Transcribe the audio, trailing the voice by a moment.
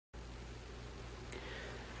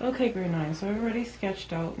Okay, grade 9. So I already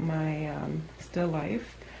sketched out my still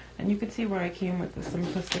life, and you can see where I came with the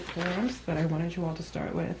simplistic forms that I wanted you all to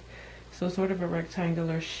start with. So sort of a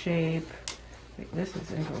rectangular shape. Wait, this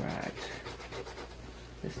is incorrect.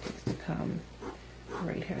 This needs to come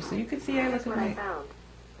right here. So you can see I look at my.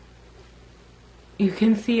 You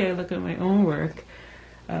can see I look at my own work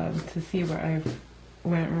to see where I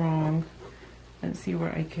went wrong and see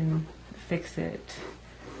where I can fix it.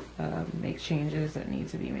 Make changes that need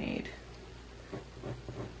to be made.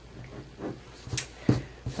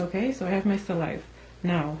 Okay, so I have my still life.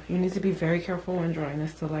 Now, you need to be very careful when drawing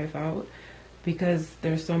this still life out because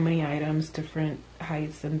there's so many items, different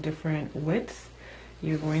heights and different widths.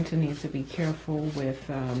 You're going to need to be careful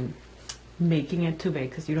with making it too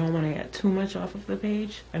big because you don't want to get too much off of the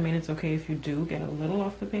page. I mean, it's okay if you do get a little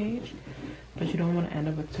off the page, but you don't want to end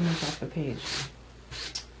up with too much off the page.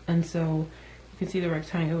 And so you can see the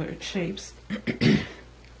rectangular shapes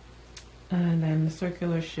and then the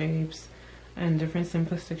circular shapes and different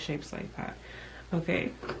simplistic shapes like that.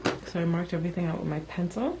 Okay, so I marked everything out with my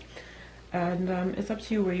pencil, and it's up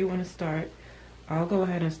to you where you want to start. I'll go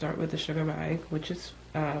ahead and start with the sugar bag, which is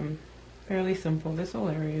fairly simple. This whole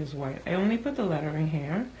area is white. I only put the lettering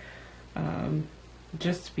here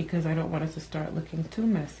just because I don't want it to start looking too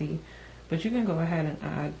messy, but you can go ahead and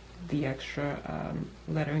add the extra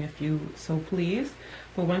lettering if you so please.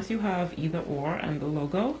 But once you have either or and the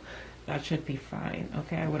logo, that should be fine.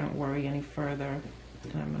 Okay, I wouldn't worry any further.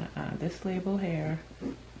 And I'm going to add this label here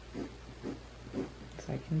so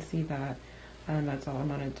I can see that, and that's all I'm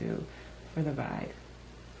going to do for the bag.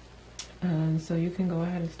 And so you can go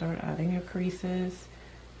ahead and start adding your creases,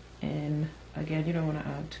 and again, you don't want to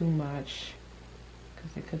add too much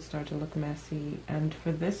because it could start to look messy. And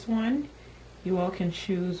for this one, you all can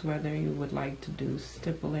choose whether you would like to do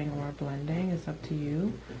stippling or blending. It's up to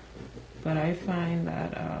you. But I find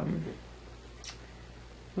that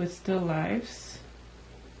with still lifes,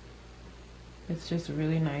 it's just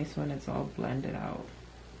really nice when it's all blended out.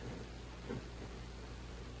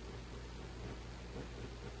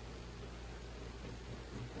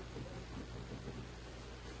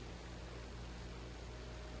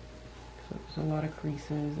 So there's a lot of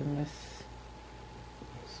creases in this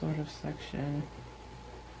sort of section.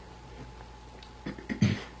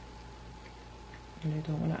 And I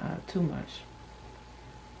don't want to add too much.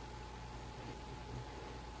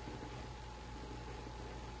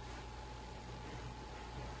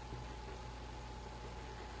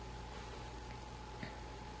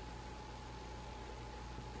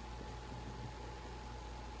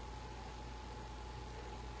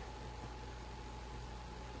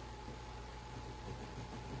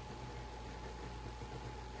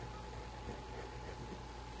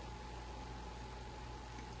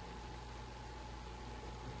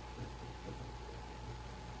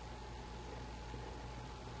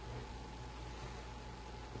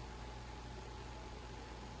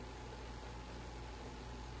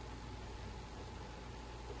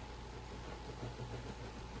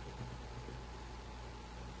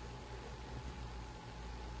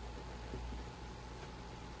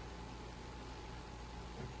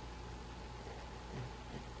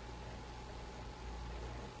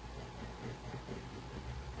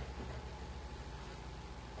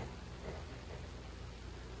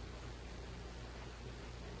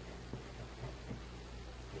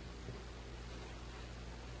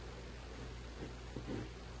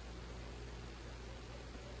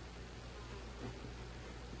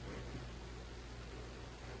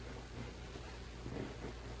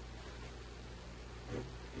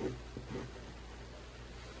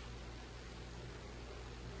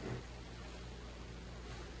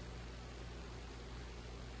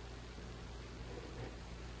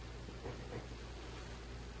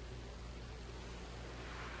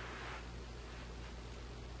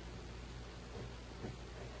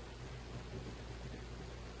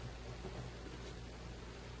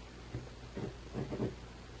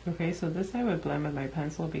 Okay, so this I would blend with my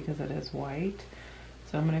pencil because it is white.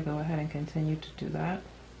 So I'm going to go ahead and continue to do that.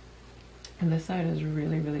 And this side is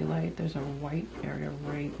really, really light. There's a white area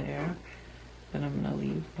right there that I'm going to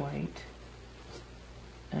leave white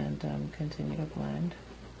and continue to blend.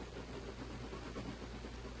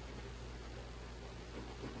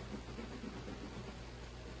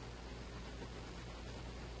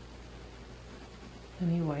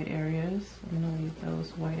 Any white areas, I'm going to leave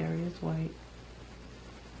those white areas white.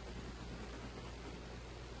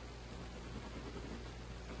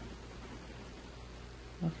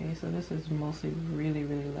 Okay, so this is mostly really,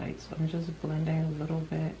 really light, so I'm just blending a little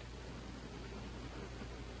bit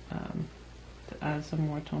to add some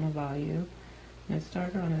more tonal value. And it's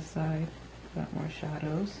darker on this side, Got more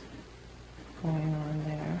shadows going on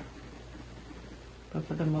there. But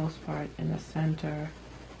for the most part, in the center,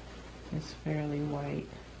 it's fairly white.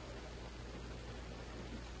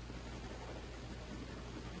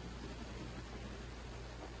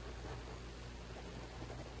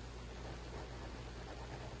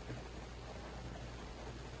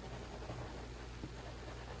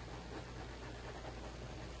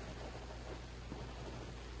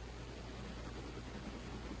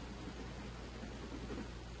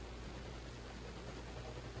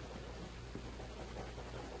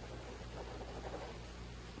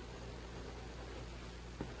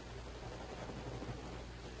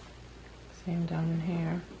 Same down in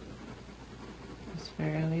here. It's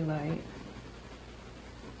fairly light.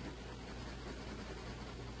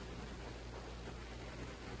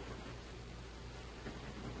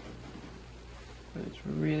 But it's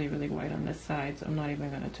really, really white on this side, so I'm not even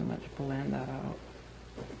going to too much blend that out.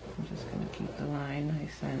 I'm just going to keep the line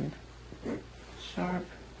nice and sharp.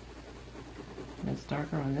 And it's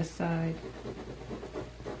darker on this side,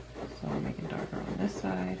 so I'll make it darker on this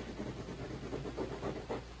side.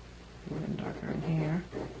 Even darker in here.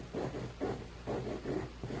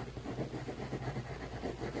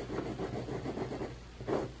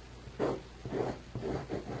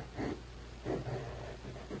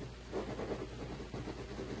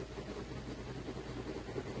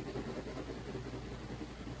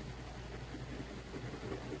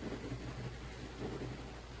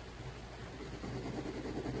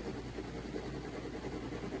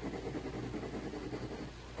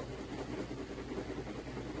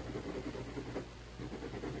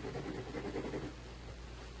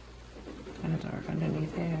 Kind of dark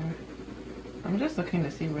underneath here. I'm just looking to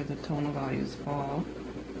see where the tonal values fall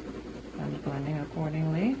and blending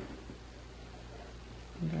accordingly.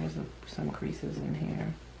 There's some creases in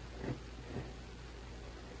here.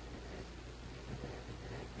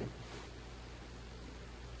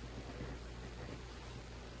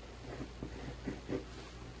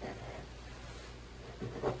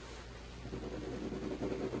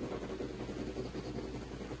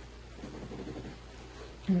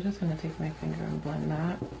 I'm just going to take my finger and blend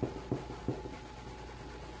that.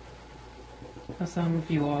 Now, some of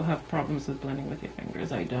you all have problems with blending with your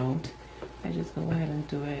fingers. I don't. I just go ahead and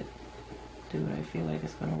do what I feel like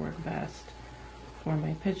is going to work best for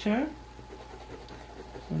my picture.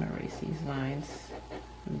 I'm going to erase these lines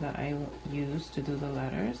that I use to do the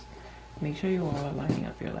letters. Make sure you all are lining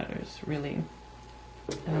up your letters, really.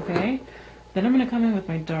 Okay? Then I'm going to come in with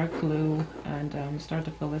my dark blue and start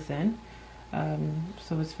to fill this in.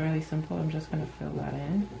 So it's fairly simple. I'm just going to fill that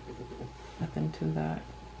in. Nothing to that.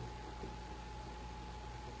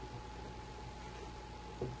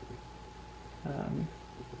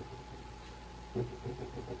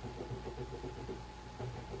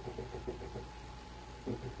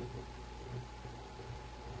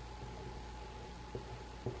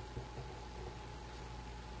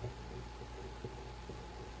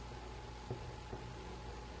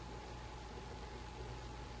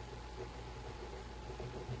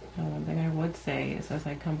 One thing I would say is as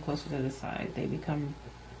I come closer to the side, they become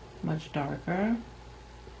much darker.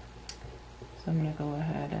 So I'm going to go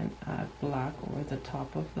ahead and add black over the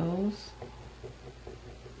top of those.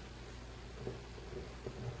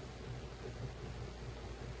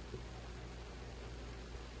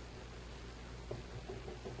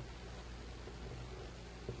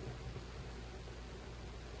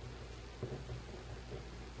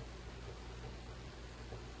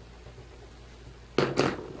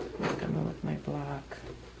 Come in with my black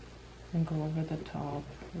and go over the top,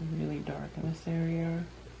 really dark in this area.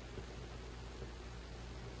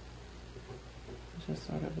 Just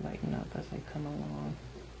sort of lighten up as I come along.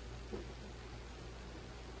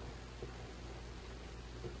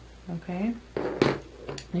 Okay,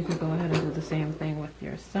 you could go ahead and do the same thing with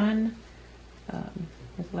your sun.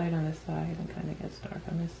 It's light on this side and kind of gets dark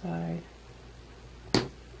on this side.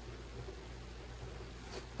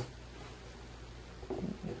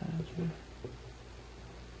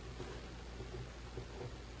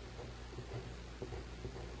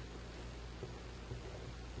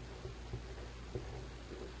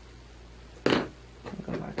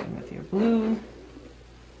 Go back in with your blue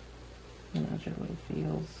and add your little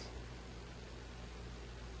fields.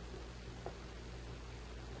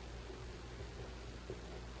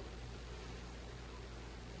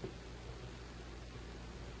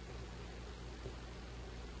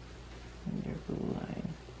 And your blue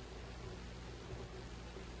line.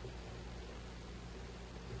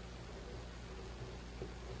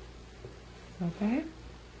 Okay,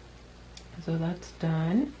 so that's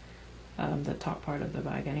done, the top part of the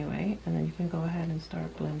bag anyway, and then you can go ahead and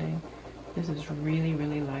start blending This is really,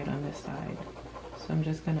 really light on this side. So I'm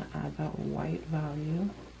just going to add that white value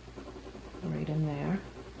right in there.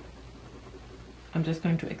 I'm just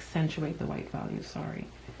going to accentuate the white value, sorry.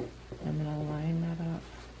 I'm going to line that up.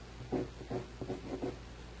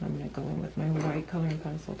 I'm going to go in with my white coloring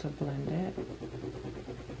pencil to blend it.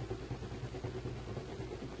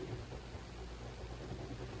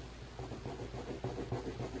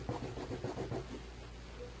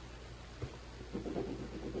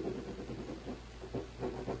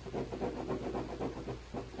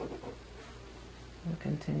 We'll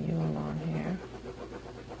continue along here.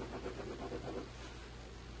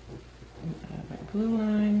 Add my blue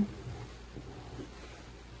line.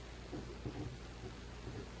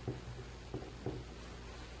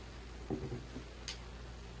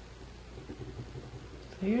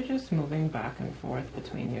 So you're just moving back and forth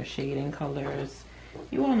between your shading colors.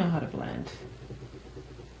 You all know how to blend.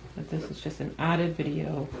 But this is just an added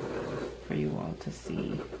video for you all to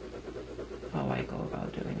see how I go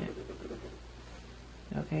about doing it.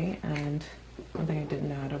 Okay, and one thing I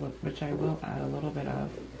didn't add, which I will add a little bit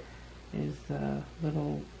of, is the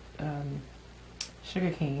little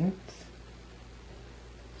sugar canes.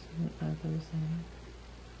 So I'm gonna add those in.